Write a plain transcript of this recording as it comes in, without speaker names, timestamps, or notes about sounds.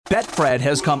Betfred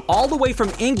has come all the way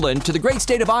from England to the great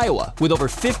state of Iowa with over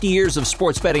 50 years of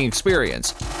sports betting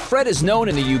experience. Fred is known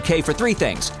in the UK for three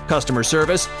things: customer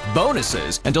service,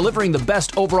 bonuses, and delivering the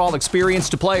best overall experience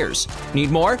to players.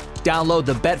 Need more? Download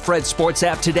the Betfred Sports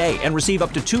app today and receive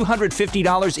up to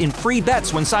 $250 in free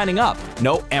bets when signing up.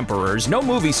 No emperors, no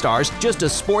movie stars, just a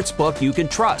sports book you can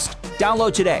trust.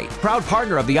 Download today. Proud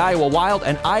partner of the Iowa Wild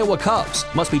and Iowa Cubs.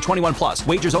 Must be 21 plus.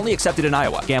 Wagers only accepted in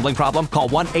Iowa. Gambling problem? Call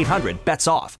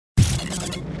 1-800-BETS-OFF.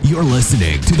 You're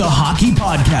listening to the Hockey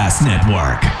Podcast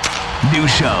Network. New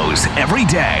shows every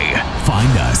day. Find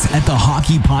us at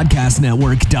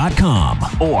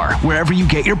thehockeypodcastnetwork.com or wherever you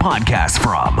get your podcasts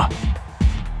from.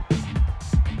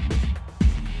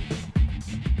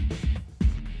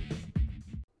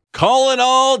 Calling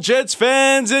all Jets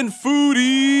fans and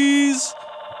foodies.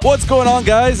 What's going on,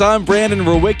 guys? I'm Brandon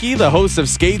Rowicki, the host of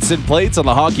Skates and Plates on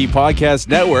the Hockey Podcast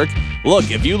Network. Look,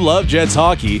 if you love Jets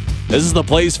hockey, this is the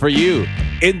place for you.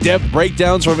 In-depth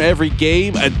breakdowns from every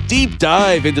game, a deep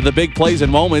dive into the big plays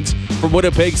and moments from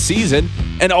Winnipeg's season,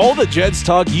 and all the Jets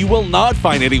talk you will not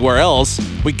find anywhere else.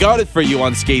 We got it for you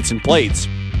on Skates and Plates.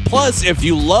 Plus, if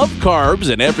you love carbs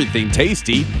and everything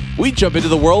tasty, we jump into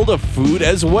the world of food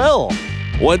as well.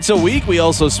 Once a week, we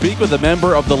also speak with a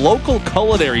member of the local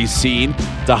culinary scene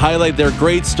to highlight their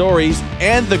great stories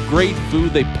and the great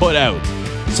food they put out.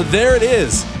 So there it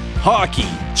is. Hockey,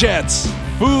 Jets,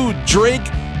 food, drink,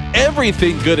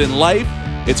 everything good in life.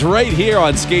 It's right here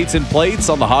on Skates and Plates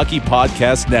on the Hockey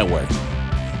Podcast Network.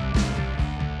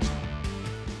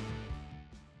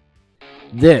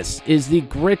 This is the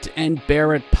Grit and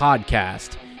Bear It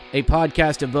podcast, a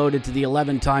podcast devoted to the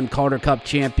 11-time Calder Cup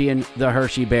champion, the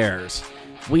Hershey Bears.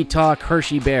 We talk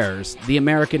Hershey Bears, the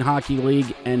American Hockey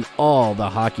League, and all the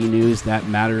hockey news that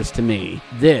matters to me.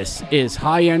 This is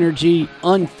high energy,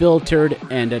 unfiltered,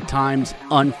 and at times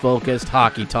unfocused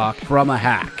hockey talk from a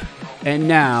hack. And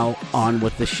now, on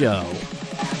with the show.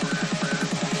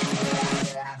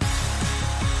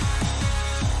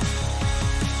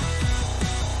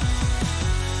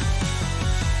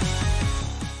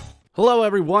 Hello,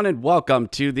 everyone, and welcome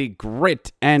to the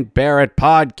Grit and Bear It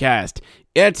podcast.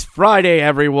 It's Friday,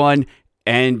 everyone,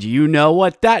 and you know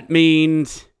what that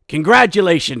means.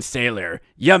 Congratulations, sailor.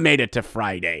 You made it to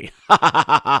Friday.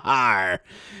 I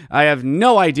have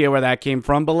no idea where that came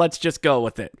from, but let's just go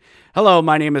with it. Hello,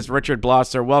 my name is Richard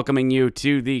Blosser, welcoming you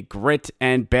to the Grit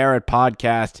and Bear It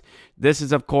podcast. This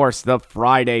is, of course, the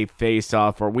Friday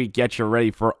Faceoff, where we get you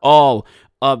ready for all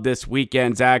of this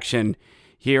weekend's action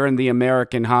here in the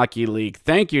American Hockey League.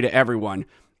 Thank you to everyone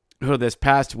who this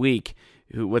past week,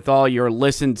 who with all your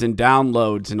listens and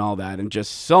downloads and all that, and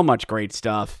just so much great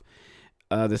stuff.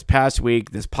 This past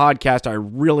week, this podcast, I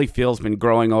really feel has been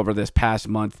growing over this past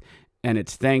month, and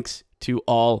it's thanks to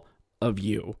all of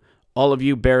you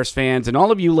Bears fans, and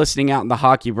all of you listening out in the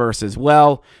Hockeyverse as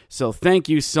well. So thank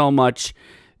you so much.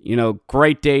 You know,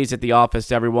 great days at the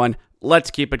office, everyone. Let's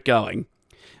keep it going.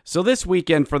 So this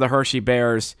weekend for the Hershey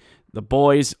Bears, the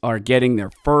boys are getting their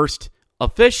first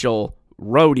official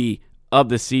roadie of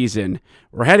the season.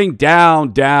 We're heading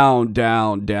down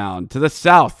to the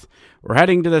south. We're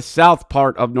heading to the south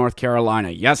part of North Carolina.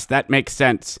 Yes, that makes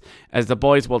sense, as the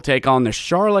boys will take on the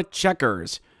Charlotte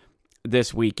Checkers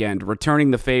this weekend,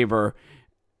 returning the favor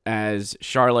as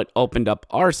Charlotte opened up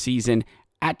our season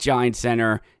at Giant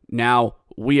Center. Now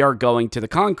we are going to the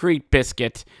Concrete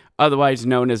Biscuit, otherwise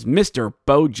known as Mr.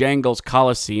 Bojangles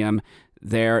Coliseum,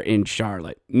 there in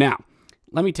Charlotte. Now,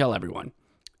 let me tell everyone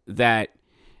that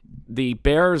the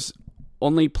Bears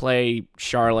only play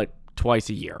Charlotte twice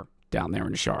a year down there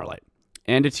in Charlotte,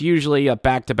 and it's usually a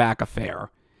back-to-back affair.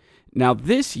 Now,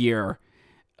 this year,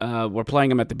 we're playing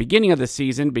them at the beginning of the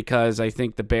season because I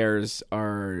think the Bears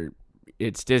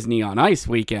it's Disney on Ice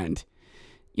weekend.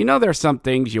 You know, there's some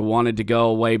things you wanted to go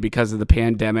away because of the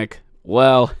pandemic.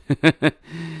 Well,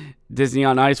 Disney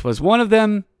on Ice was one of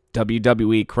them.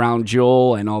 WWE Crown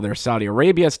Jewel and all their Saudi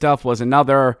Arabia stuff was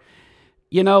another.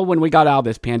 You know, when we got out of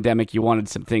this pandemic, you wanted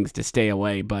some things to stay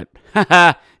away, but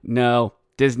no,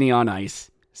 Disney on Ice.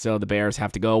 So the Bears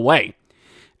have to go away.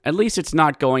 At least it's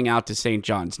not going out to St.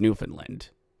 John's, Newfoundland,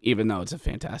 even though it's a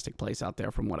fantastic place out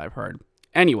there from what I've heard.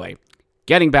 Anyway,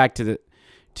 getting back to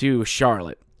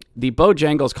Charlotte, the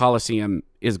Bojangles Coliseum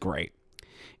is great.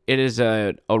 It is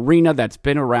an arena that's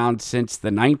been around since the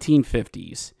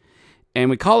 1950s. And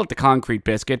we call it the Concrete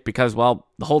Biscuit because, well,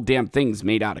 the whole damn thing's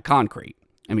made out of concrete.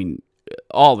 I mean,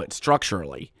 all of it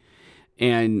structurally.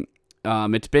 And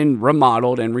it's been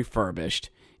remodeled and refurbished.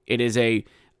 It is a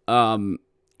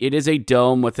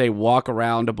dome with a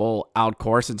walk-aroundable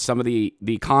outcourse, and some of the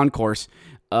concourse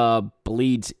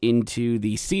bleeds into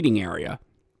the seating area.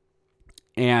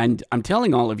 And I'm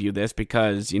telling all of you this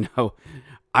because,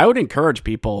 I would encourage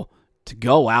people to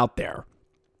go out there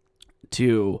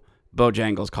to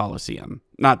Bojangles Coliseum.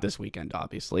 Not this weekend,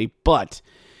 obviously, but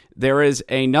there is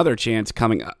another chance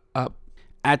coming up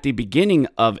at the beginning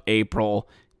of April,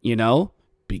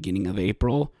 beginning of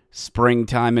April,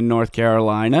 springtime in North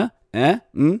Carolina, that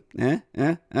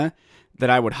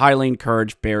I would highly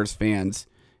encourage Bears fans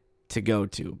to go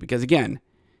to. Because again,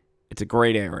 it's a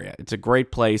great area. It's a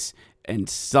great place, and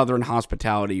Southern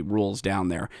hospitality rules down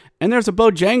there. And there's a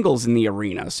Bojangles in the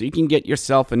arena, so you can get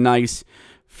yourself a nice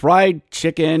fried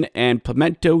chicken and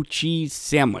pimento cheese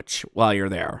sandwich while you're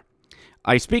there.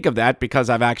 I speak of that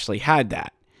because I've actually had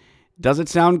that. Does it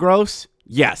sound gross?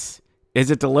 Yes.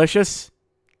 Is it delicious?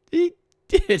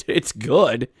 It's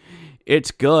good.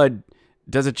 It's good.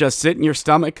 Does it just sit in your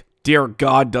stomach? Dear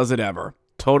God, does it ever.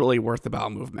 Totally worth the bowel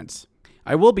movements.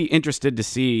 I will be interested to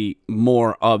see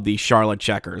more of the Charlotte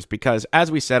Checkers because,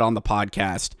 as we said on the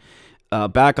podcast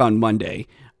back on Monday,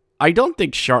 I don't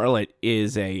think Charlotte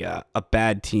is a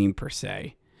bad team per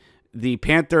se. The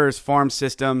Panthers farm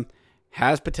system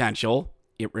has potential.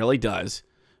 It really does.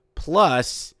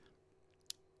 Plus,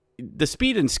 the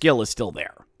speed and skill is still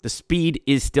there. The speed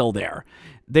is still there.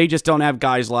 They just don't have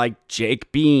guys like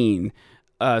Jake Bean,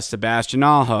 Sebastian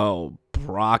Aho,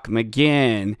 Brock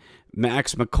McGinn,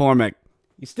 Max McCormick.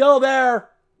 He's still there.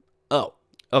 Oh,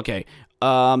 okay.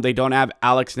 They don't have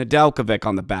Alex Nedeljkovic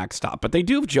on the backstop, but they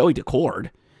do have Joey Decord.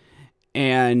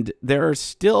 And there's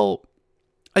still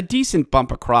a decent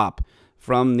bumper crop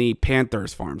from the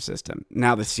Panthers farm system.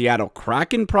 Now, the Seattle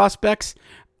Kraken prospects,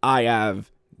 I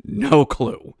have no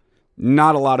clue.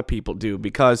 Not a lot of people do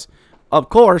because, of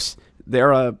course,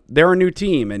 they're a new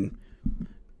team, and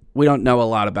we don't know a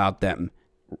lot about them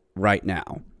right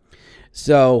now.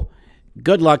 So,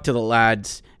 good luck to the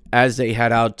lads as they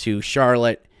head out to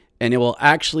Charlotte, and it will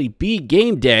actually be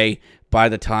game day by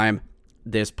the time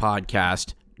this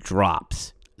podcast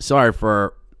drops. Sorry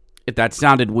if that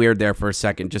sounded weird there for a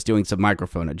second, just doing some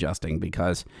microphone adjusting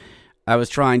because I was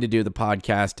trying to do the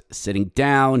podcast sitting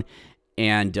down,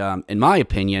 and in my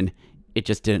opinion, it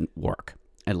just didn't work,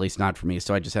 at least not for me.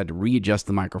 So I just had to readjust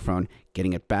the microphone,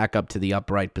 getting it back up to the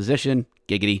upright position,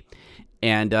 giggity,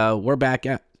 and we're back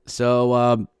at.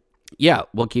 So, yeah,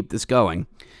 we'll keep this going.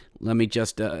 Let me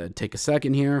just take a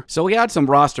second here. So we had some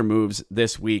roster moves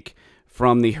this week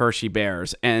from the Hershey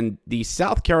Bears, and the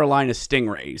South Carolina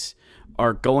Stingrays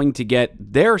are going to get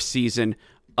their season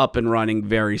up and running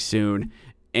very soon,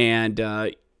 and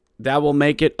that will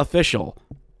make it official.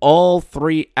 All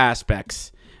three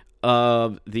aspects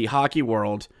of the hockey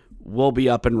world will be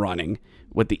up and running,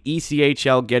 with the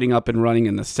ECHL getting up and running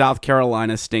and the South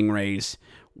Carolina Stingrays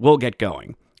will get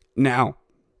going. Now,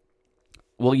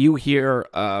 will you hear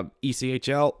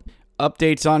ECHL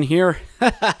updates on here?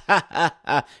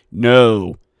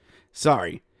 No.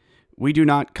 Sorry. We do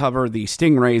not cover the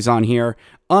Stingrays on here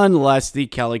unless the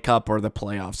Kelly Cup or the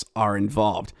playoffs are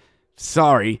involved.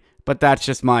 Sorry, but that's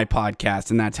just my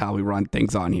podcast, and that's how we run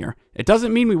things on here. It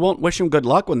doesn't mean we won't wish them good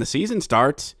luck when the season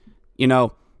starts.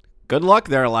 Good luck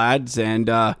there, lads, and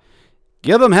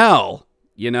give them hell.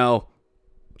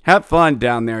 Have fun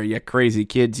down there, you crazy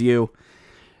kids, you.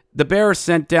 The Bears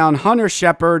sent down Hunter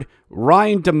Shepard,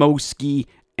 Ryan Demoski,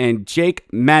 and Jake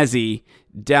Mazzy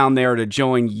down there to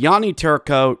join Yanni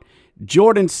Turcotte,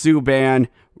 Jordan Subban,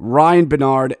 Ryan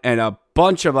Bernard, and a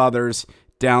bunch of others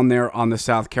down there on the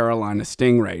South Carolina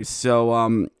Stingrays.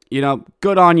 So,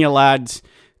 good on you, lads.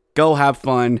 Go have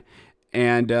fun.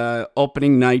 And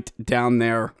opening night down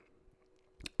there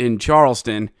in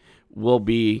Charleston will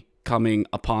be coming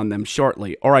upon them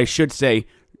shortly. Or I should say,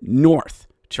 North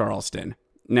Charleston.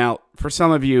 Now, for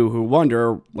some of you who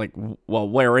wonder,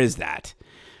 where is that?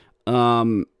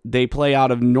 They play out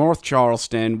of North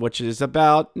Charleston, which is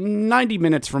about 90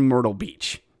 minutes from Myrtle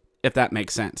Beach, if that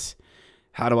makes sense.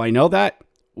 How do I know that?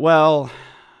 Well,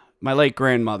 my late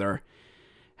grandmother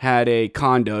had a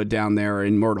condo down there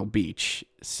in Myrtle Beach.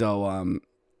 So,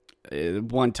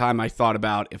 one time I thought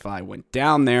about if I went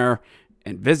down there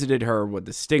and visited her, would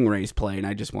the Stingrays play? And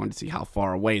I just wanted to see how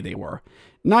far away they were.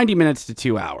 90 minutes to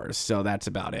 2 hours, so that's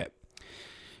about it.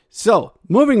 So,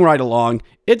 moving right along,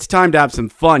 it's time to have some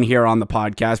fun here on the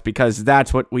podcast because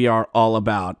that's what we are all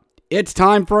about. It's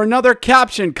time for another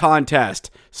caption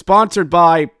contest, sponsored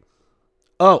by...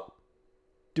 Oh,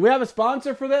 do we have a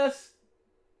sponsor for this?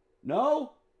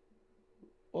 No?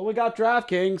 Well, we got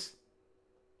DraftKings.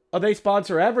 Oh, they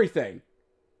sponsor everything.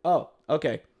 Oh,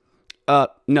 okay.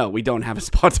 No, we don't have a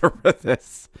sponsor for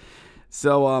this.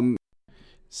 So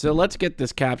let's get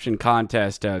this caption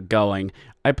contest going.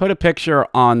 I put a picture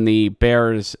on the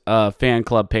Bears fan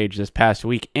club page this past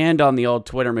week and on the old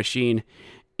Twitter machine,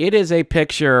 It is a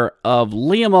picture of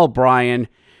Liam O'Brien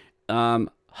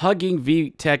hugging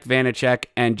Vitek Vanacek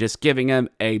and just giving him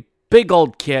a big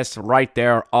old kiss right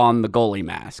there on the goalie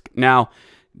mask. Now,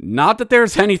 not that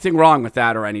there's anything wrong with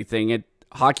that or anything.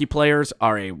 Hockey players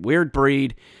are a weird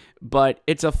breed, but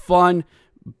it's a fun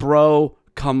bro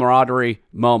camaraderie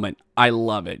moment. I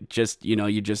love it. Just, you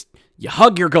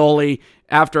hug your goalie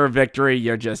after a victory.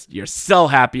 You're so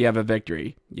happy you have a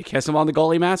victory. You kiss him on the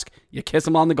goalie mask. You kiss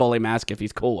him on the goalie mask if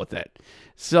he's cool with it.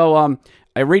 So,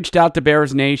 I reached out to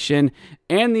Bears Nation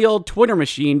and the old Twitter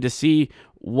machine to see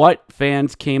what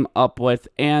fans came up with,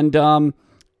 and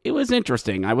it was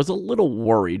interesting. I was a little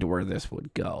worried where this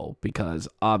would go because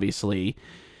obviously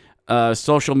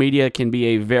social media can be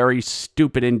a very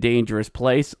stupid and dangerous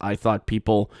place. I thought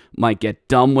people might get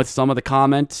dumb with some of the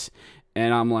comments,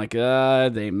 and I'm like,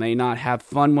 they may not have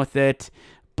fun with it,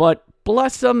 but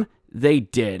bless them, they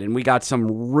did, and we got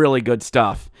some really good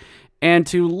stuff. And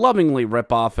to lovingly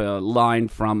rip off a line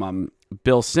from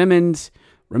Bill Simmons,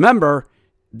 remember,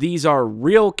 these are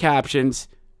real captions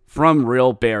from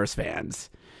real Bears fans.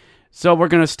 So we're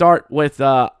going to start with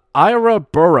Ira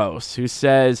Burrows, who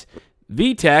says,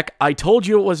 Vitek, I told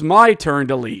you it was my turn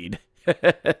to lead.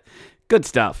 Good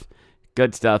stuff.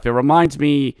 Good stuff. It reminds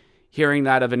me hearing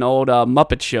that of an old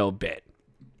Muppet Show bit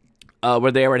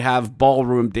where they would have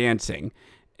ballroom dancing.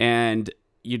 And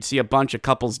you'd see a bunch of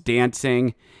couples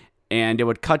dancing, and it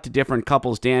would cut to different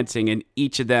couples dancing, and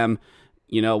each of them,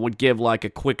 would give like a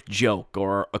quick joke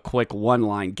or a quick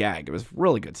one-line gag. It was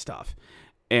really good stuff.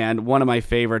 And one of my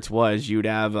favorites was you'd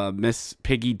have Miss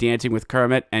Piggy dancing with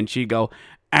Kermit, and she'd go,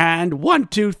 and 1,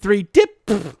 2, 3,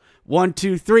 dip. 1,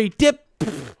 2, 3, dip.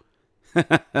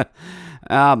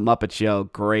 Muppet Show.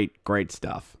 Great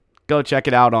stuff. Go check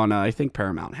it out on, I think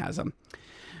Paramount has them.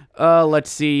 Let's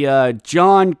see.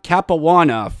 John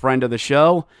Capuana, friend of the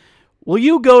show. Will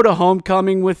you go to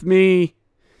homecoming with me?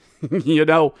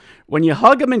 When you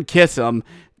hug him and kiss him,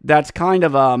 that's kind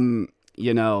of,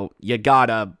 you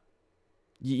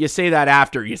say that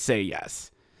after you say yes.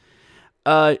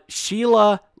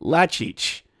 Sheila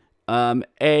Lachich,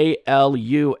 Alusch,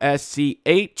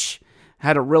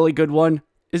 had a really good one.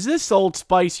 Is this Old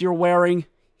Spice you're wearing?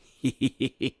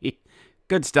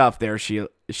 Good stuff there,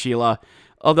 Sheila.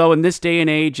 Although in this day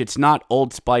and age, it's not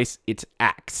Old Spice, it's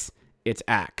Axe. It's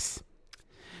Axe.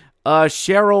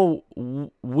 Cheryl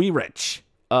Weirich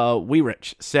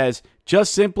says,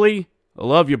 just simply, I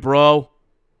love you, bro.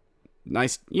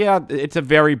 Nice. Yeah, it's a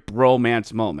very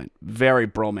bromance moment. Very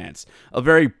bromance. A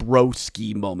very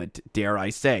broski moment, dare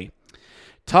I say.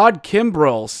 Todd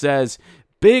Kimbrell says,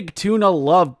 Big Tuna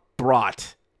Love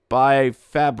Brought by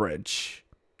Fabridge.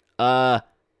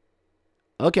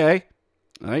 Okay.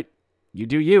 All right. You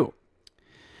do you.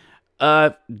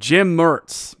 Jim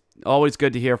Mertz. Always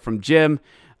good to hear from Jim.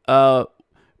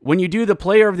 When you do the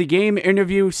player of the game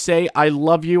interview, say, I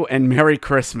love you and Merry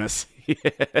Christmas.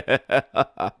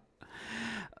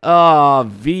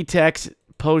 Vitek's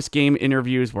post-game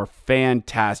interviews were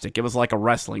fantastic. It was like a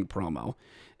wrestling promo.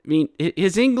 I mean,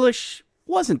 his English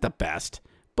wasn't the best,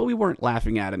 but we weren't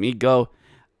laughing at him. He'd go,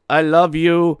 I love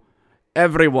you,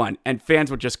 everyone. And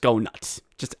fans would just go nuts.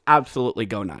 Just absolutely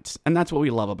go nuts. And that's what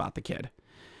we love about the kid.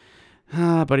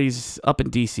 But he's up in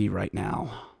D.C. right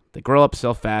now. They grow up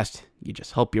so fast, you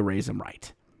just hope you raise them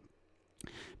right.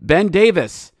 Ben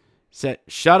Davis said,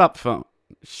 shut up, phone.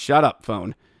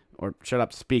 Or shut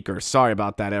up, speaker. Sorry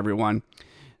about that, everyone.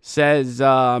 Says,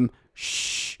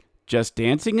 shh, just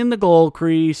dancing in the goal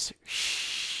crease.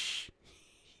 Shh.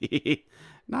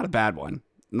 Not a bad one.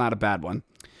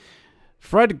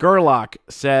 Fred Gerlach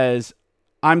says,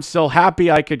 I'm so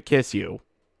happy I could kiss you.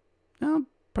 Well,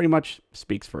 pretty much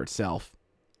speaks for itself.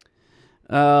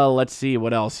 Let's see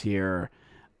what else here.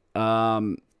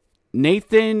 Nathan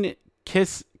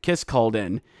Kiss called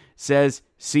in. Says,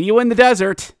 see you in the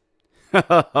desert.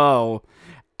 Oh,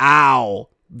 ow.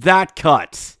 That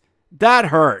cuts. That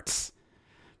hurts.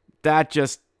 That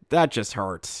just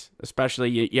hurts.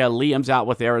 Especially, Liam's out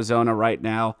with Arizona right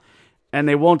now. And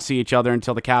they won't see each other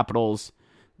until the Capitals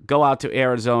go out to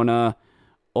Arizona.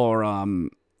 Or,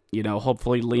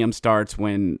 hopefully Liam starts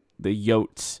when the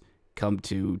Yotes come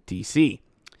to D.C.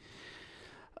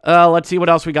 Let's see what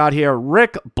else we got here.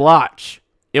 Rick Blotch.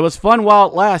 It was fun while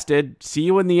it lasted. See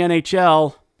you in the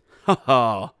NHL.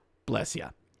 Oh, bless ya.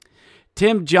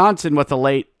 Tim Johnson with a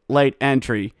late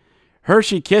entry.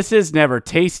 Hershey Kisses never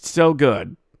taste so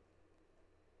good.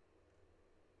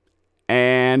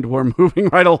 And we're moving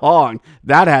right along.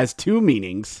 That has two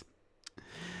meanings.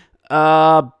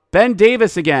 Ben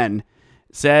Davis again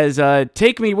says,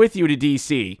 take me with you to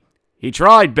D.C. He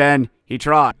tried, Ben. He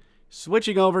tried.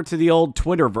 Switching over to the old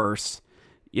Twitterverse.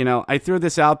 I threw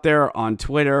this out there on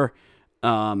Twitter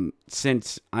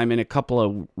since I'm in a couple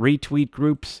of retweet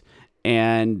groups,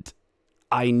 and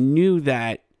I knew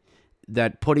that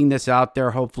putting this out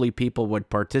there, hopefully people would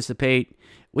participate.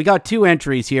 We got 2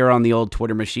 entries here on the old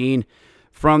Twitter machine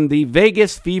from the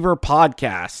Vegas Fever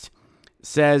podcast.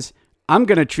 Says, I'm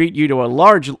going to treat you to a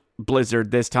large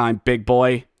blizzard this time, big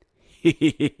boy.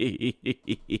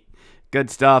 Good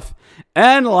stuff.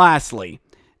 And last one,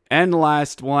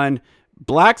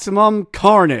 Blaximum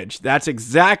Carnage. That's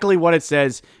exactly what it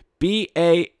says.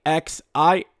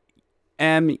 BAXIMUM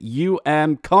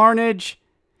Carnage.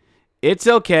 It's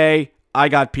okay. I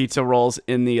got pizza rolls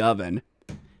in the oven.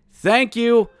 Thank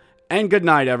you and good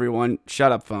night, everyone.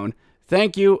 Shut up, phone.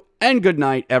 Thank you and good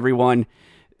night, everyone,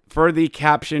 for the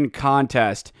caption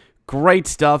contest. Great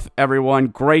stuff, everyone.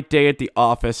 Great day at the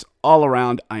office all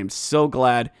around. I am so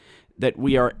glad that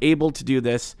we are able to do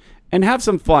this and have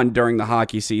some fun during the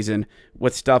hockey season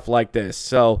with stuff like this.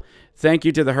 So thank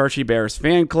you to the Hershey Bears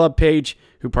fan club page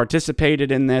who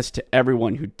participated in this, to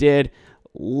everyone who did.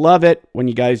 Love it when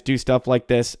you guys do stuff like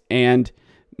this and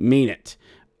mean it.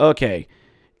 Okay,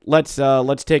 let's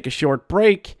take a short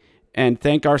break and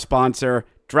thank our sponsor,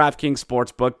 DraftKings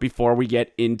Sportsbook, before we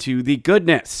get into the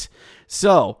goodness.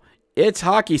 So, it's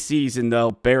hockey season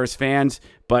though, Bears fans,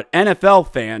 but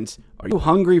NFL fans, are you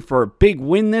hungry for a big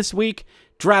win this week?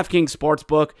 DraftKings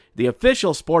Sportsbook, the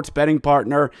official sports betting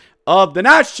partner of the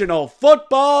National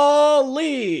Football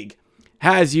League,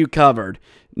 has you covered.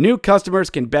 New customers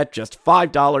can bet just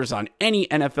 $5 on any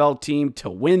NFL team to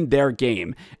win their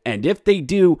game. And if they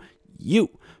do, you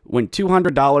win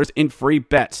 $200 in free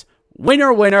bets.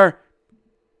 Winner, winner.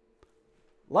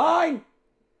 Line.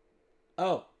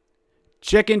 Oh.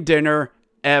 Chicken dinner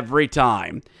every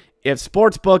time. If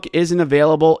Sportsbook isn't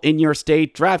available in your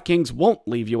state, DraftKings won't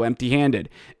leave you empty-handed.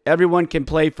 Everyone can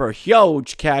play for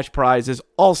huge cash prizes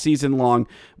all season long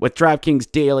with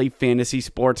DraftKings daily fantasy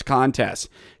sports contests.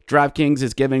 DraftKings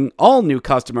is giving all new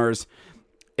customers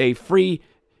a free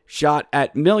shot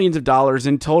at millions of dollars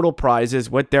in total prizes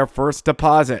with their first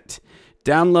deposit.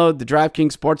 Download the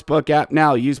DraftKings Sportsbook app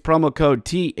now. Use promo code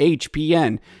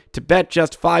THPN to bet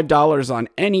just $5 on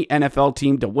any NFL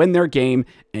team to win their game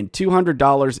and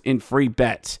 $200 in free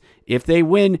bets. If they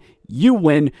win, you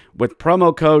win with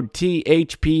promo code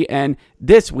THPN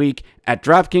this week at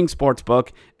DraftKings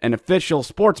Sportsbook, an official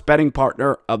sports betting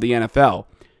partner of the NFL.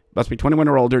 Must be 21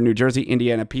 or older, New Jersey,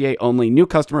 Indiana, PA only, new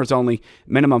customers only,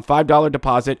 minimum $5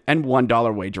 deposit and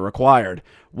 $1 wager required.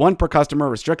 One per customer,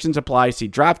 restrictions apply. See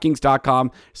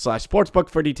DraftKings.com/sportsbook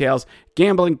for details.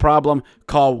 Gambling problem,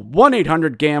 call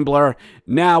 1-800-GAMBLER.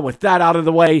 Now, with that out of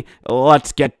the way,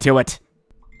 let's get to it.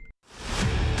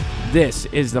 This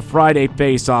is the Friday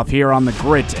Faceoff here on the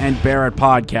Grit and Barrett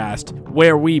podcast,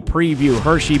 where we preview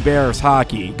Hershey Bears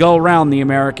hockey, go around the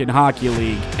American Hockey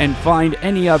League, and find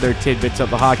any other tidbits of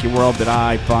the hockey world that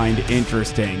I find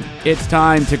interesting. It's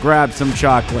time to grab some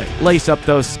chocolate, lace up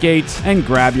those skates, and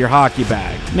grab your hockey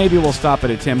bag. Maybe we'll stop at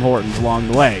a Tim Hortons along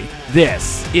the way.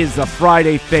 This is the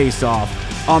Friday Faceoff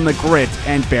on the Grit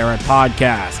and Barrett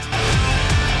podcast.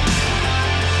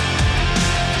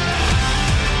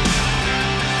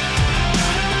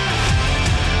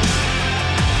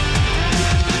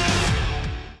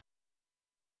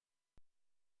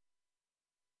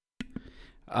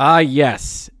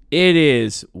 Yes, it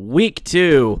is week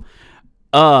 2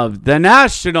 of the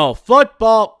National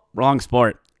Football... Wrong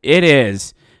sport. It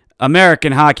is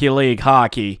American Hockey League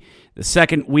hockey, the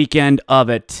second weekend of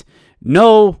it.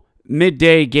 No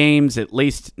midday games, at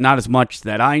least not as much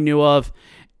that I knew of,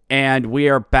 and we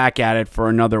are back at it for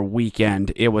another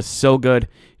weekend. It was so good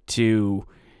to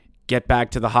get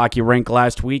back to the hockey rink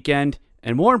last weekend,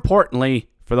 and more importantly,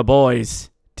 for the boys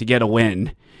to get a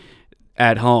win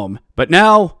at home. But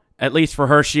now, at least for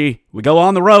Hershey, we go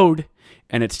on the road,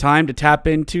 and it's time to tap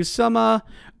into some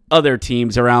other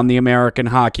teams around the American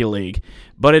Hockey League.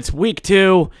 But it's week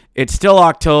 2. It's still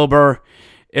October.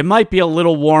 It might be a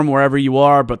little warm wherever you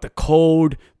are, but the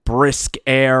cold, brisk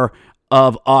air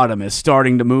of autumn is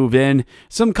starting to move in.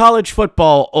 Some college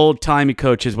football old-timey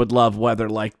coaches would love weather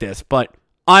like this, but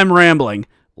I'm rambling.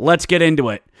 Let's get into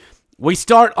it. We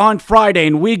start on Friday,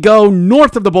 and we go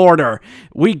north of the border.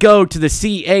 We go to the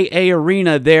CAA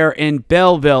Arena there in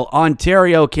Belleville,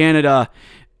 Ontario, Canada,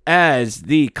 as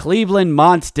the Cleveland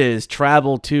Monsters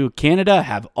travel to Canada.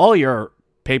 Have all your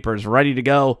papers ready to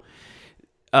go.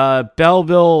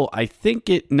 Belleville, I think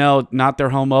not their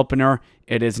home opener.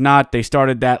 It is not. They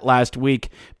started that last week.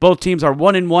 Both teams are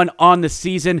 1-1 on the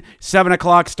season. 7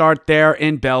 o'clock start there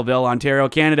in Belleville, Ontario,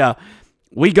 Canada.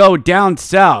 we go down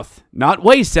south, not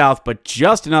way south, but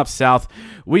just enough south.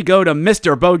 We go to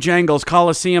Mr. Bojangles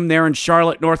Coliseum there in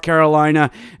Charlotte, North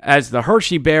Carolina, as the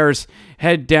Hershey Bears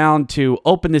head down to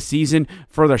open the season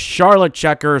for the Charlotte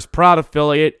Checkers, proud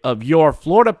affiliate of your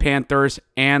Florida Panthers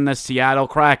and the Seattle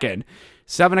Kraken.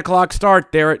 7 o'clock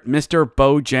start there at Mr.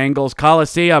 Bojangles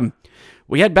Coliseum.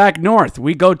 We head back north.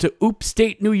 We go to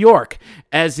upstate New York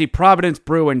as the Providence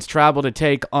Bruins travel to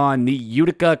take on the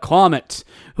Utica Comets,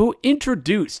 who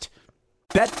introduced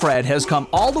Betfred has come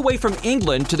all the way from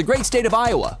England to the great state of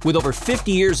Iowa with over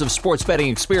 50 years of sports betting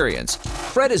experience.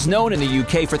 Fred is known in the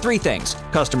UK for three things: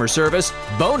 customer service,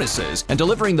 bonuses, and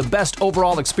delivering the best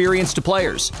overall experience to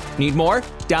players. Need more?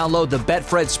 Download the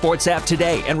Betfred Sports app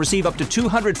today and receive up to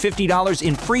 $250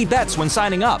 in free bets when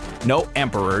signing up. No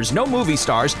emperors, no movie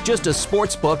stars, just a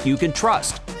sports book you can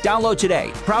trust. Download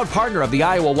today. Proud partner of the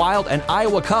Iowa Wild and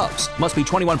Iowa Cubs. Must be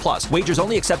 21 plus. Wagers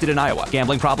only accepted in Iowa.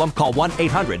 Gambling problem? Call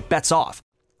 1-800-BETS-OFF.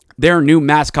 their new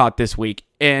mascot this week.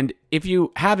 And if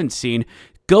you haven't seen,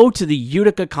 go to the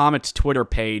Utica Comets Twitter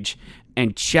page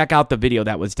and check out the video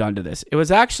that was done to this. It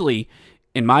was actually,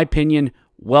 in my opinion,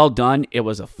 well done. It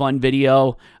was a fun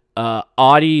video.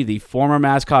 Audie, the former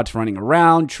mascot's running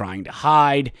around, trying to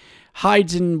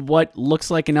hides in what looks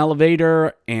like an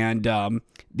elevator, and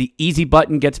the easy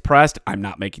button gets pressed. I'm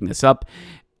not making this up.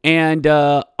 And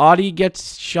Audie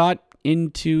gets shot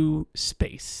into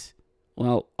space.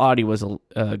 Well, Audie was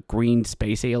a green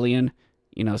space alien.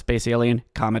 You know, space alien,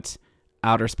 comets,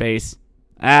 outer space.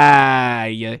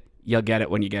 You'll get it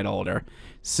when you get older.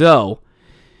 So,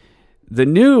 the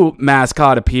new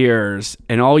mascot appears,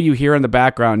 and all you hear in the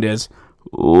background is,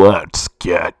 "Let's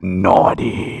get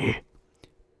naughty."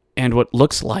 And what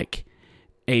looks like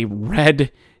a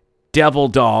red devil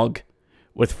dog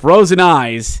with frozen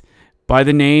eyes by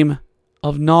the name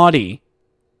of Naughty.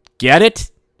 Get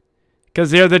it?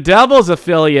 Because they're the Devil's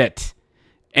affiliate.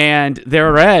 And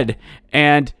they're red.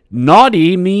 And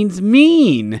naughty means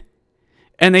mean.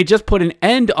 And they just put an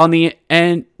end on the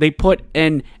end. They put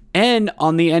an N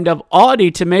on the end of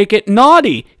Audie to make it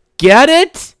naughty. Get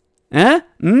it? Huh?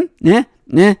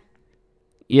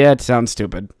 Yeah, it sounds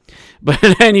stupid.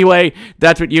 But anyway,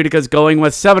 that's what Utica's going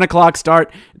with. 7 o'clock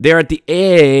start. They're at the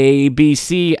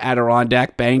ABC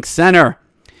Adirondack Bank Center.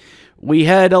 We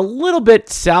head a little bit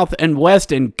south and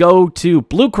west and go to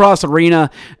Blue Cross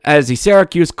Arena as the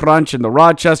Syracuse Crunch and the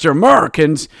Rochester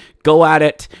Americans go at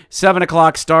it. 7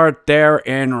 o'clock start there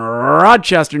in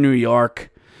Rochester, New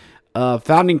York.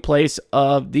 Founding place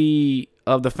of the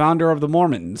founder of the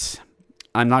Mormons.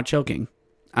 I'm not joking.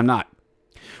 I'm not.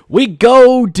 We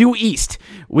go due east.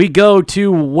 We go to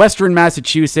Western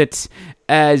Massachusetts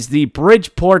as the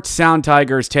Bridgeport Sound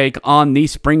Tigers take on the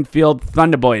Springfield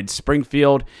Thunderboys.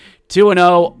 Springfield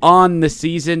 2-0 on the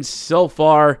season so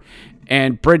far,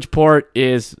 and Bridgeport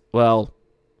is, well,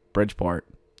 Bridgeport.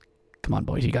 Come on,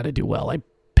 boys, you got to do well. I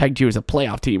pegged you as a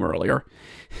playoff team earlier.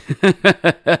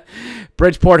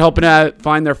 Bridgeport hoping to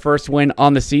find their first win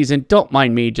on the season. Don't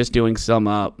mind me just doing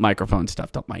some microphone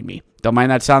stuff. Don't mind me. Don't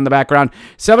mind that sound in the background.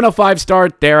 7:05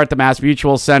 start there at the Mass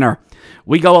Mutual Center.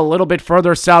 We go a little bit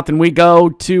further south and we go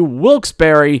to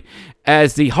Wilkes-Barre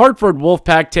as the Hartford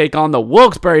Wolfpack take on the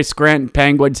Wilkes-Barre Scranton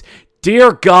Penguins.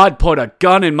 Dear God, put a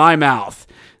gun in my mouth.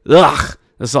 Ugh,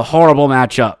 this is a horrible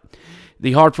matchup.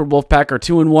 The Hartford Wolfpack are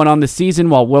 2-1 on the season,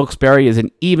 while Wilkes-Barre is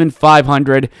an even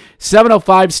 500.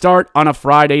 7:05 start on a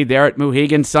Friday there at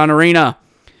Mohegan Sun Arena.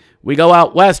 We go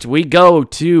out west. We go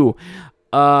to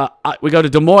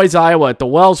Des Moines, Iowa, at the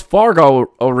Wells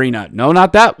Fargo Arena. No,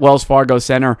 not that Wells Fargo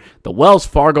Center. The Wells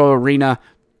Fargo Arena,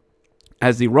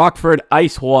 as the Rockford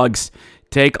Ice Hogs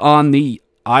take on the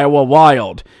Iowa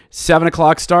Wild. 7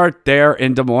 o'clock start there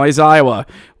in Des Moines, Iowa.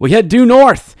 We head due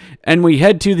north, and we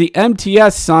head to the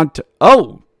MTS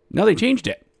Oh, no, they changed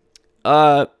it.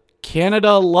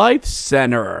 Canada Life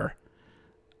Center.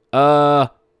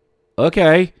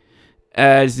 Okay.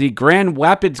 As the Grand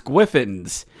Rapids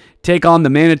Griffins take on the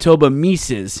Manitoba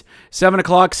Mises. 7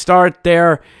 o'clock start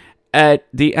there at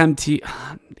the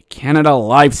Canada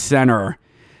Life Center.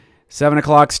 7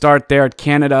 o'clock start there at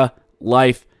Canada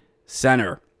Life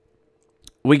Center.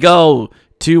 We go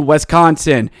to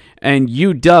Wisconsin and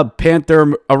UW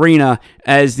Panther Arena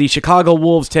as the Chicago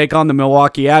Wolves take on the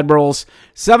Milwaukee Admirals.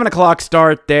 7 o'clock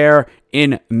start there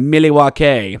in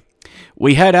Milwaukee.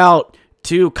 We head out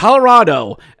to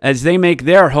Colorado as they make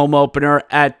their home opener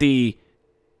at the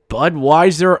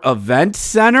Budweiser Event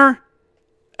Center.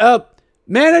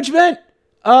 Management?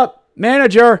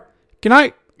 Manager, can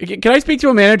I speak to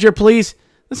a manager, please?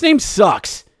 This name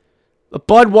sucks. The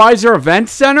Budweiser Event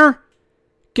Center?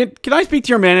 Can I speak to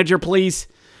your manager, please?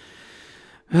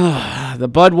 The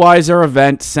Budweiser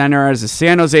Event Center as the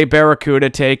San Jose Barracuda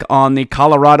take on the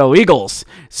Colorado Eagles.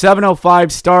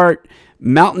 7:05 start,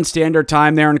 Mountain Standard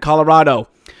Time there in Colorado.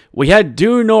 We head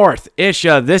due north.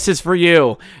 Isha, this is for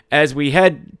you. As we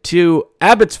head to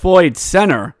Abbotsford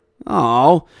Center.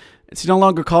 Oh, it's no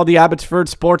longer called the Abbotsford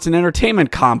Sports and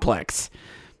Entertainment Complex.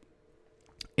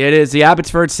 It is the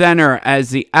Abbotsford Center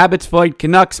as the Abbotsford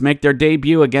Canucks make their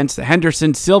debut against the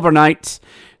Henderson Silver Knights.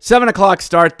 7 o'clock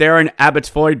start there in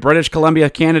Abbotsford, British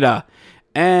Columbia, Canada.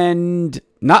 And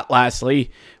not lastly,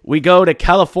 we go to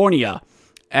California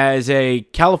as a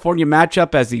California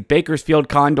matchup as the Bakersfield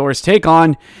Condors take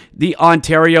on the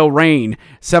Ontario Reign.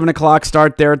 7 o'clock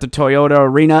start there at the Toyota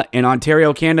Arena in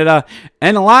Ontario, Canada.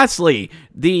 And lastly,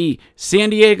 the San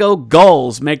Diego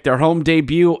Gulls make their home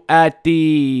debut at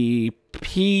the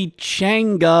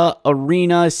Pechanga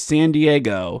Arena, San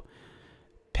Diego.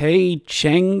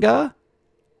 Pechanga?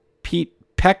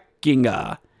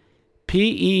 Pechanga.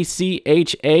 Pechanga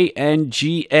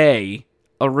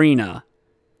Arena.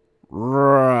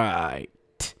 Right.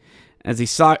 As the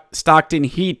Stockton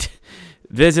Heat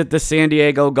visit the San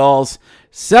Diego Gulls.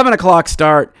 7 o'clock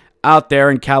start out there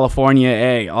in California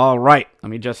A. All right. Let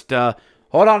me just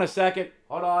hold on a second.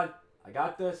 Hold on. I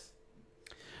got this.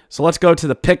 So let's go to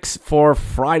the picks for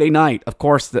Friday night. Of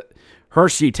course, the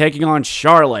Hershey taking on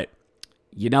Charlotte.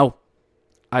 You know,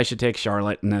 I should take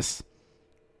Charlotte in this.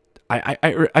 I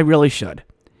really should.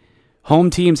 Home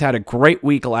teams had a great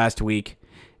week last week,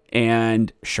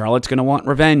 and Charlotte's going to want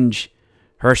revenge.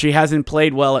 Hershey hasn't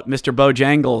played well at Mr.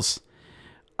 Bojangles.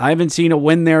 I haven't seen a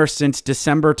win there since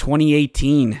December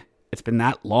 2018. It's been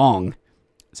that long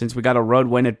since we got a road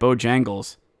win at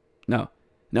Bojangles. No.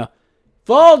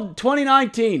 Fall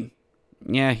 2019.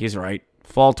 Yeah, he's right.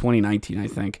 Fall 2019, I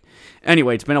think.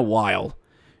 Anyway, it's been a while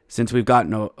since we've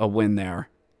gotten a win there.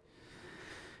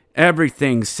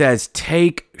 Everything says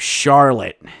take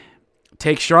Charlotte.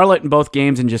 Take Charlotte in both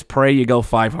games and just pray you go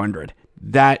 500.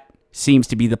 That seems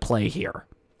to be the play here.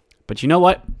 But you know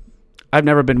what? I've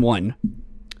never been one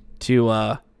to...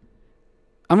 I'm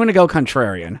going to go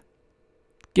contrarian.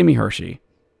 Give me Hershey.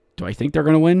 Do I think they're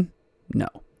going to win? No.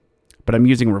 But I'm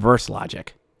using reverse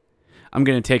logic. I'm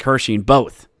going to take Hershey in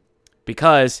both.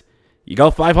 Because you go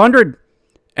 500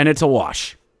 and it's a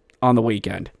wash on the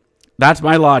weekend. That's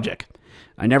my logic.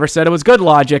 I never said it was good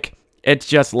logic. It's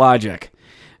just logic.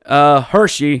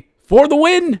 Hershey for the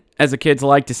win, as the kids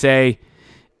like to say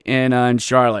in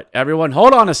Charlotte. Everyone,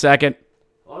 hold on a second.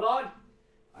 Hold on.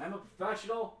 I'm a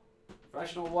professional.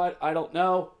 Professional what? I don't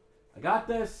know. I got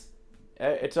this.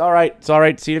 It's all right. It's all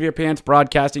right. Seat of your pants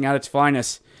broadcasting at its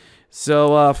finest.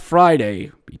 So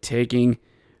Friday, be taking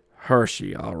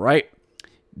Hershey. All right.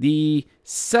 The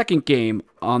second game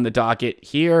on the docket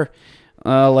here.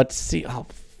 Let's see. Oh,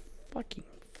 fucking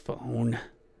phone.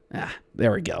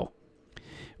 There we go.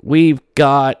 We've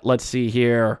got, let's see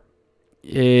here,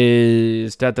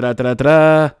 is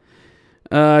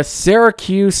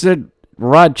Syracuse at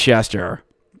Rochester.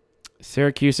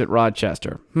 Syracuse at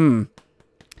Rochester.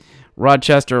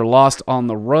 Rochester lost on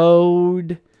the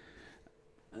road.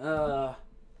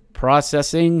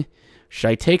 Processing. Should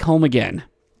I take home again?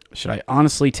 Should I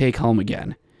honestly take home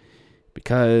again?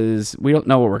 Because we don't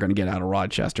know what we're going to get out of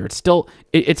Rochester.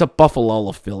 It's a Buffalo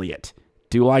affiliate.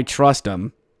 Do I trust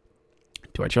them?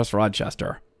 Do I trust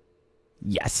Rochester?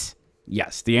 Yes.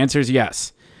 Yes. The answer is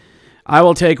yes. I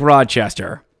will take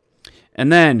Rochester.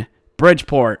 And then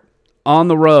Bridgeport on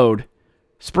the road.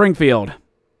 Springfield.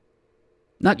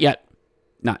 Not yet.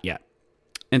 Not yet.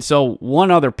 And so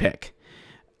one other pick.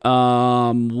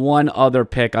 One other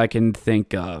pick I can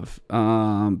think of. You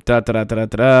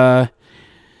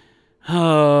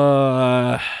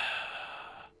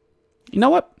know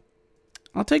what?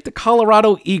 I'll take the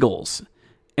Colorado Eagles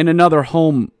in another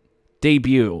home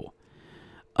debut.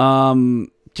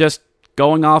 Just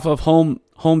going off of home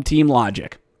team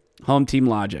logic. Home team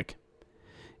logic.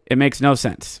 It makes no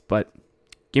sense, but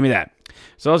give me that.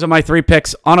 So those are my three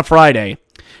picks on a Friday.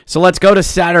 So let's go to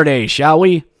Saturday, shall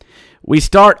we? We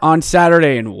start on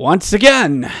Saturday, and once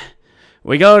again,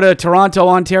 we go to Toronto,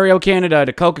 Ontario, Canada,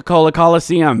 to Coca-Cola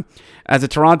Coliseum as the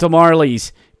Toronto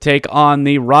Marlies take on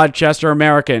the Rochester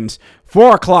Americans.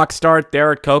 4 o'clock start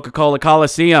there at Coca-Cola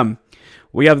Coliseum.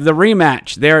 We have the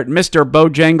rematch there at Mr.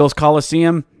 Bojangles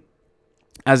Coliseum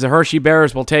as the Hershey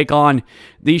Bears will take on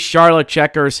the Charlotte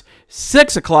Checkers.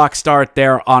 6 o'clock start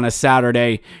there on a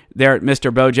Saturday there at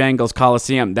Mr. Bojangles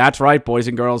Coliseum. That's right, boys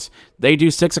and girls. They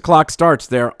do 6 o'clock starts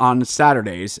there on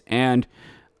Saturdays, and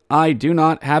I do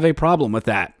not have a problem with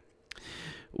that.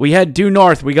 We head due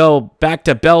north. We go back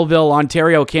to Belleville,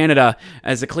 Ontario, Canada,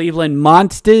 as the Cleveland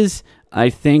Monsters I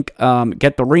think,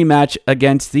 get the rematch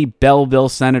against the Belleville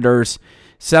Senators.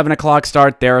 7 o'clock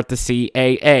start there at the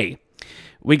CAA.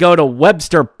 We go to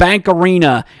Webster Bank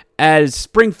Arena as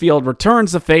Springfield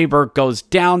returns the favor, goes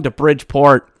down to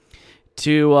Bridgeport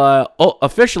to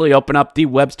officially open up the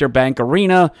Webster Bank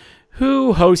Arena,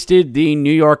 who hosted the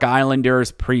New York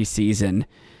Islanders preseason,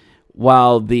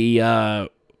 while the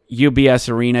UBS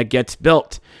Arena gets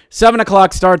built. 7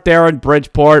 o'clock start there in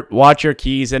Bridgeport. Watch your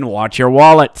keys and watch your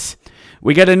wallets.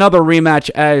 We get another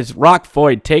rematch as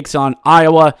Rockford takes on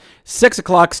Iowa. 6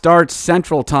 o'clock starts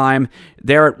Central Time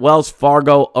there at Wells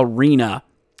Fargo Arena.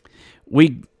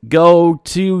 We go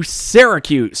to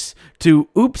Syracuse, to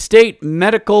Upstate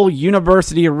Medical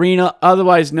University Arena,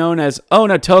 otherwise known as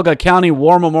Onondaga County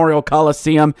War Memorial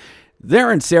Coliseum.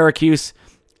 There in Syracuse,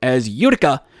 as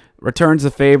Utica returns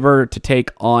the favor to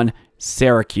take on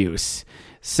Syracuse.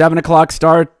 7 o'clock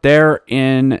start there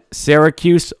in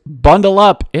Syracuse. Bundle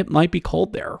up. It might be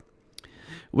cold there.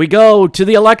 We go to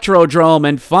the Electrodrome,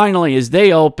 and finally, as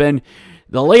they open,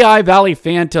 the Lehigh Valley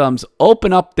Phantoms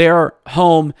open up their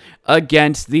home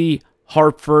against the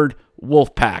Hartford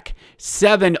Wolfpack.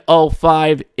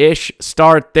 7:05-ish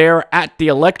start there at the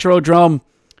Electrodrome.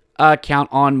 Count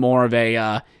on more of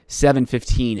a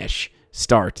 7:15-ish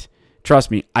start.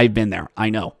 Trust me, I've been there. I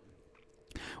know.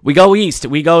 We go east.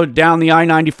 We go down the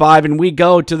I-95, and we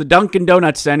go to the Dunkin'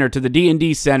 Donuts Center, to the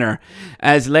D&D Center,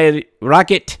 as Les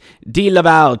Rockets de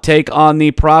Laval take on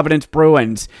the Providence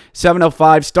Bruins.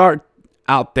 7:05 start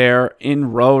out there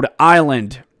in Rhode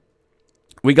Island.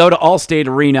 We go to Allstate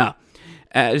Arena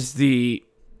as the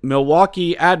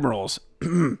Milwaukee Admirals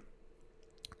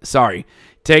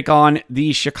take on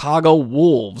the Chicago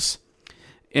Wolves.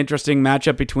 Interesting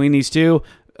matchup between these two.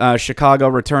 Chicago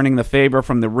returning the favor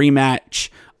from the rematch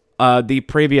the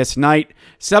previous night.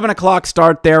 7 o'clock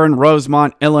start there in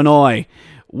Rosemont, Illinois.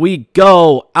 We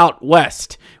go out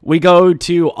west. We go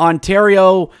to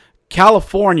Ontario,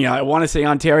 California. I want to say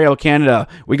Ontario, Canada.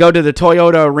 We go to the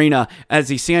Toyota Arena as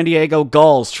the San Diego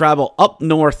Gulls travel up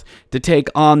north to take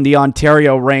on the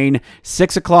Ontario Reign.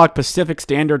 6 o'clock Pacific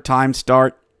Standard Time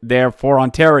start there for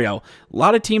Ontario. A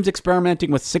lot of teams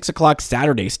experimenting with 6 o'clock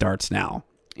Saturday starts now.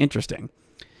 Interesting.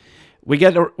 We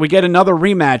get another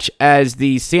rematch as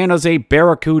the San Jose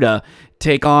Barracuda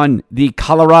take on the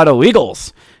Colorado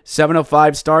Eagles.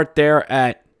 7:05 start there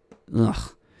at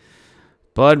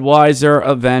Budweiser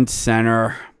Event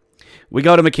Center. We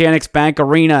go to Mechanics Bank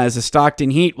Arena as the Stockton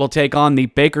Heat will take on the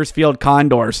Bakersfield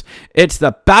Condors. It's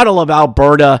the Battle of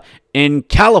Alberta in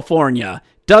California.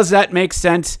 Does that make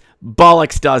sense?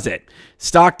 Bollocks does it.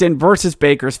 Stockton versus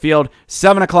Bakersfield.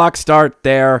 7 o'clock start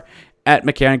there at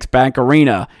Mechanics Bank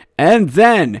Arena. And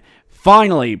then,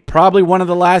 finally, probably one of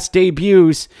the last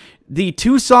debuts, the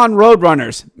Tucson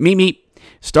Roadrunners,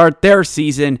 start their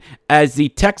season as the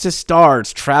Texas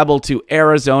Stars travel to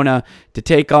Arizona to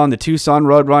take on the Tucson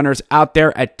Roadrunners out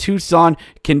there at Tucson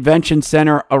Convention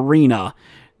Center Arena.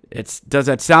 Does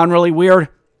that sound really weird?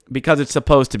 Because it's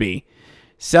supposed to be.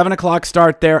 7 o'clock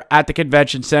start there at the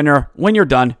Convention Center. When you're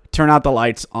done, turn out the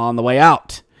lights on the way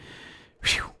out.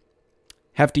 Whew.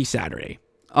 Hefty Saturday.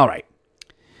 All right.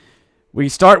 We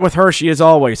start with Hershey as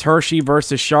always. Hershey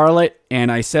versus Charlotte.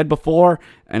 And I said before,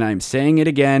 and I'm saying it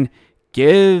again,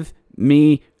 give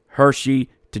me Hershey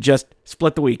to just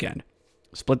split the weekend.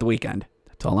 Split the weekend.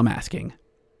 That's all I'm asking.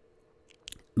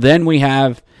 Then we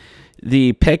have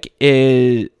the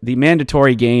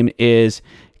mandatory game is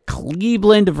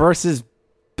Cleveland versus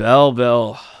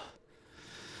Belleville.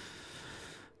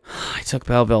 I took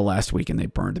Belleville last week and they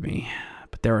burned me.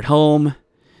 But they're at home.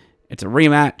 It's a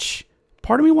rematch.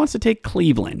 Part of me wants to take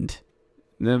Cleveland.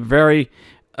 The very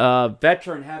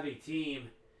veteran-heavy team.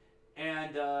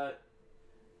 And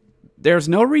there's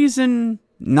no reason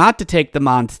not to take the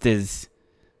Monsters.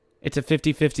 It's a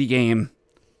 50-50 game.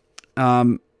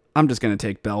 I'm just going to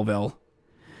take Belleville.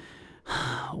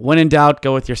 When in doubt,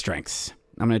 go with your strengths.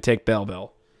 I'm going to take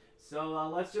Belleville. So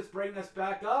let's just bring this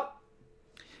back up.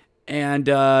 And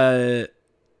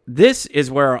this is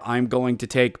where I'm going to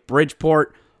take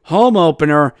Bridgeport. Home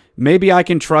opener. Maybe I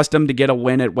can trust them to get a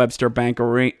win at Webster Bank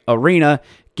Arena.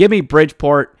 Give me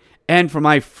Bridgeport. And for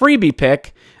my freebie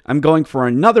pick, I'm going for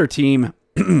another team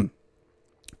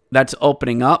that's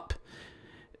opening up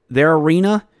their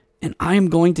arena. And I'm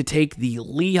going to take the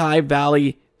Lehigh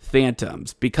Valley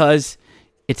Phantoms because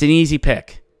it's an easy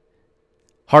pick.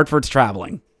 Hartford's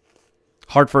traveling.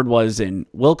 Hartford was in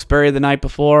Wilkes-Barre the night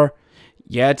before.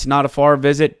 Yeah, it's not a far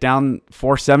visit down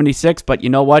 476, but you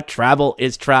know what? Travel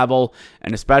is travel,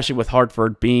 and especially with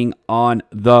Hartford being on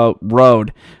the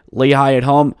road. Lehigh at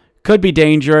home could be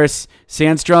dangerous.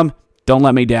 Sandstrom, don't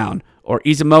let me down. Or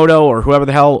Izumoto, or whoever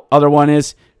the hell other one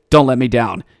is, don't let me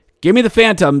down. Give me the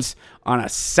Phantoms on a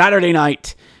Saturday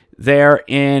night there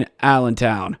in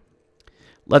Allentown.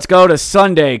 Let's go to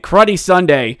Sunday, Cruddy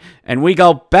Sunday, and we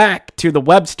go back to the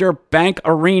Webster Bank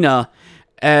Arena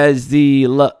as the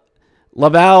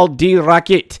Laval de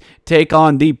Raquette take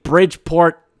on the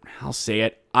Bridgeport,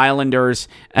 Islanders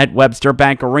at Webster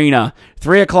Bank Arena.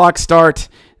 3 o'clock start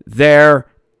there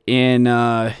in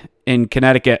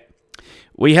Connecticut.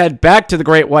 We head back to the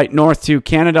Great White North to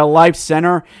Canada Life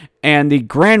Center, and the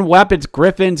Grand Rapids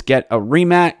Griffins get a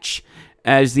rematch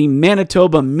as the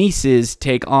Manitoba Mises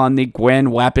take on the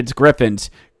Grand Rapids Griffins.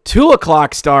 2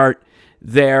 o'clock start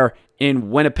there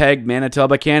in Winnipeg,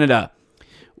 Manitoba, Canada.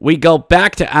 We go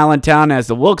back to Allentown as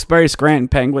the Wilkes-Barre Scranton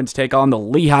Penguins take on the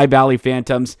Lehigh Valley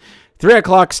Phantoms. 3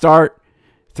 o'clock start,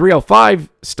 3:05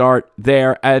 start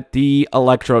there at the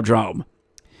Electrodrome.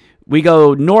 We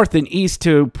go north and east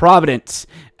to Providence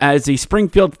as the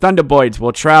Springfield Thunderboys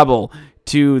will travel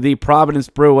to the Providence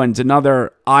Bruins,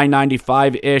 another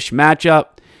I-95-ish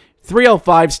matchup.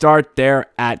 3:05 start there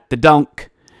at the Dunk.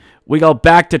 We go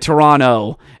back to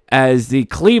Toronto as the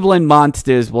Cleveland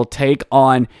Monsters will take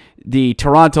on the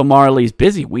Toronto Marlies.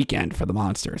 Busy weekend for the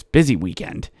Monsters. Busy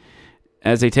weekend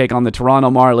as they take on the Toronto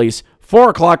Marlies. 4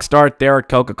 o'clock start there at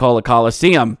Coca-Cola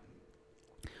Coliseum.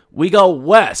 We go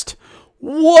west.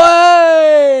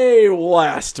 Way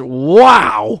west.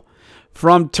 Wow.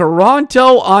 From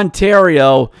Toronto,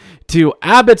 Ontario to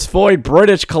Abbotsford,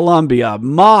 British Columbia.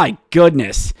 My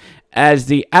goodness. As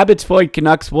the Abbotsford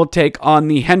Canucks will take on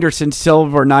the Henderson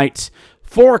Silver Knights.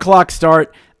 4 o'clock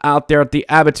start out there at the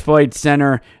Abbotsford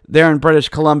Center there in British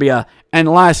Columbia. And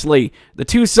lastly, the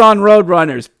Tucson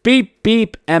Roadrunners, beep,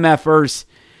 beep, MFers,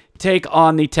 take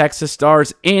on the Texas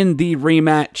Stars in the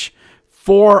rematch.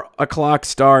 4 o'clock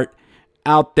start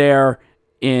out there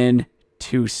in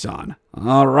Tucson.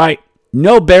 All right.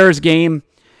 No Bears game,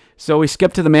 so we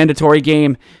skip to the mandatory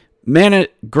game. Grand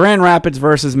Rapids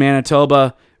versus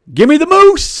Manitoba. Give me the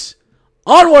Moose!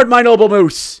 Onward, my noble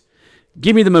Moose!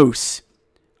 Give me the Moose.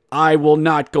 I will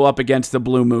not go up against the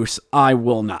Blue Moose. I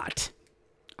will not.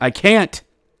 I can't.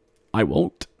 I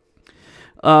won't.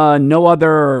 No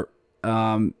other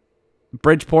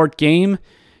Bridgeport game.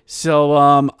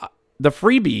 So the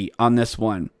freebie on this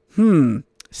one.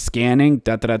 Scanning.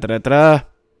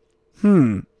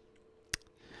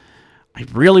 I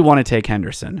really want to take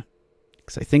Henderson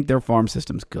because I think their farm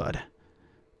system's good.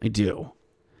 I do.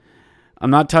 I'm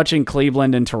not touching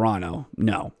Cleveland and Toronto.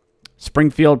 No.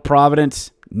 Springfield,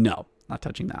 Providence. No. Not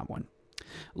touching that one.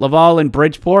 Laval and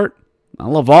Bridgeport.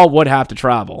 Well, Laval would have to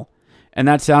travel. And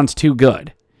that sounds too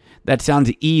good. That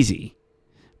sounds easy.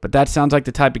 But that sounds like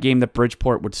the type of game that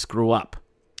Bridgeport would screw up.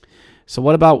 So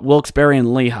what about Wilkes-Barre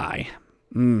and Lehigh?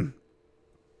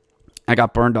 I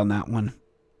got burned on that one.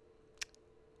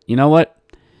 You know what?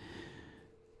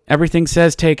 Everything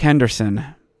says take Henderson.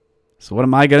 So what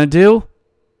am I going to do?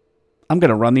 I'm going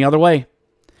to run the other way.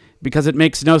 Because it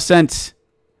makes no sense.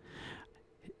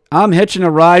 I'm hitching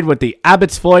a ride with the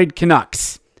Abbotsford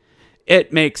Canucks.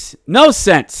 It makes no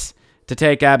sense to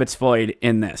take Abbotsford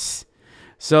in this.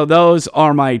 So those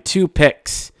are my two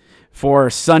picks for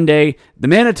Sunday. The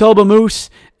Manitoba Moose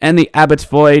and the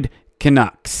Abbotsford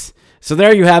Canucks. So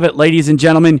there you have it, ladies and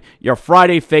gentlemen. Your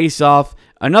Friday Face-Off.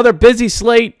 Another busy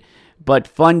slate, but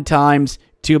fun times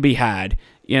to be had.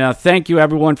 Thank you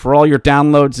everyone for all your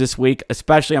downloads this week.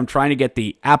 Especially, I'm trying to get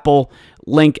the Apple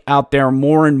link out there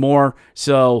more and more,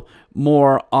 so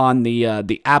more on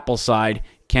the Apple side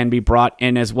can be brought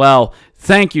in as well.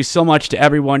 Thank you so much to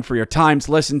everyone for your times,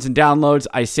 listens, and downloads.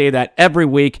 I say that every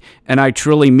week, and I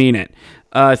truly mean it.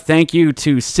 Thank you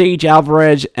to Sage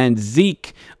Alvarez and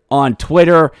Zeke on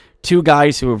Twitter, two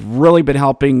guys who have really been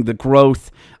helping the growth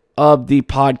of the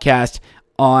podcast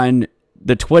on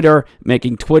the Twitter,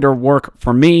 making Twitter work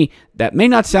for me. That may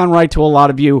not sound right to a lot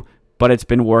of you, but it's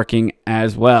been working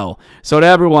as well. So to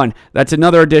everyone, that's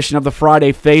another edition of the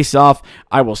Friday Face-Off.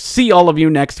 I will see all of you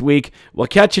next week. We'll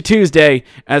catch you Tuesday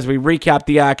as we recap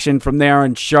the action from there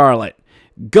in Charlotte.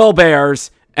 Go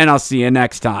Bears, and I'll see you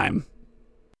next time.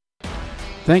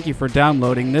 Thank you for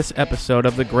downloading this episode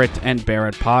of the Grit and Bear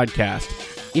It podcast.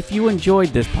 If you enjoyed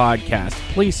this podcast,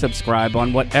 please subscribe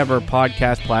on whatever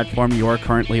podcast platform you are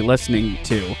currently listening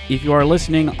to. If you are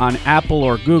listening on Apple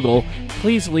or Google,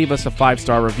 please leave us a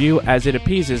 5-star review as it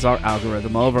appeases our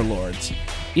algorithm overlords.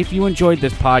 If you enjoyed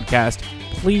this podcast,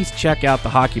 please check out the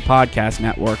Hockey Podcast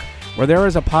Network, where there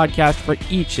is a podcast for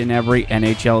each and every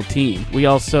NHL team. We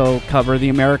also cover the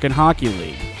American Hockey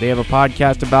League. They have a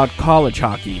podcast about college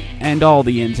hockey and all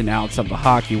the ins and outs of the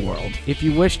hockey world. If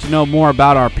you wish to know more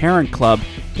about our parent club,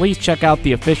 please check out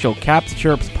the official Caps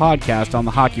Chirps podcast on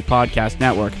the Hockey Podcast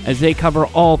Network, as they cover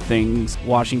all things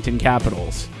Washington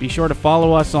Capitals. Be sure to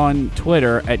follow us on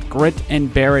Twitter at Grit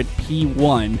and Barrett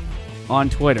P1 on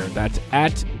Twitter. That's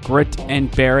at Grit and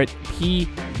Barrett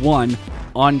P1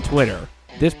 on Twitter.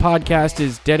 This podcast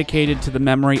is dedicated to the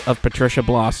memory of Patricia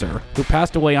Blosser, who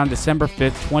passed away on December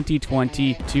 5th,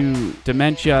 2020 to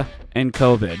dementia and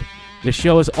COVID. The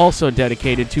show is also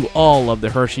dedicated to all of the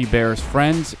Hershey Bears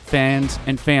friends, fans,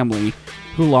 and family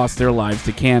who lost their lives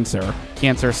to cancer.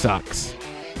 Cancer sucks.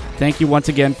 Thank you once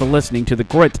again for listening to the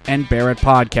Grit and Barrett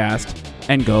podcast,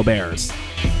 and go Bears.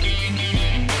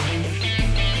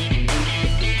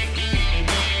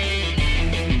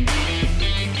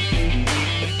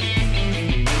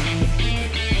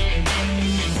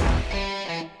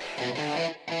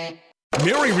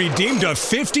 Mary redeemed a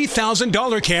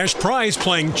 $50,000 cash prize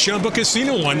playing Chumba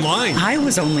Casino online. I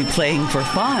was only playing for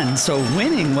fun, so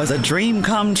winning was a dream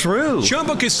come true.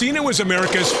 Chumba Casino is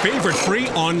America's favorite free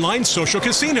online social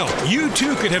casino. You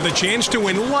too could have the chance to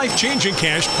win life-changing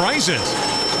cash prizes.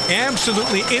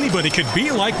 Absolutely anybody could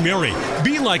be like Mary.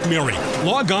 Be like Mary.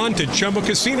 Log on to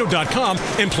ChumbaCasino.com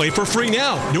and play for free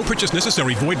now. No purchase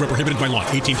necessary. Void where prohibited by law.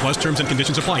 18 plus terms and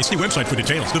conditions apply. See website for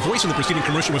details. The voice in the preceding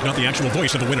commercial was not the actual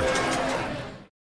voice of the winner.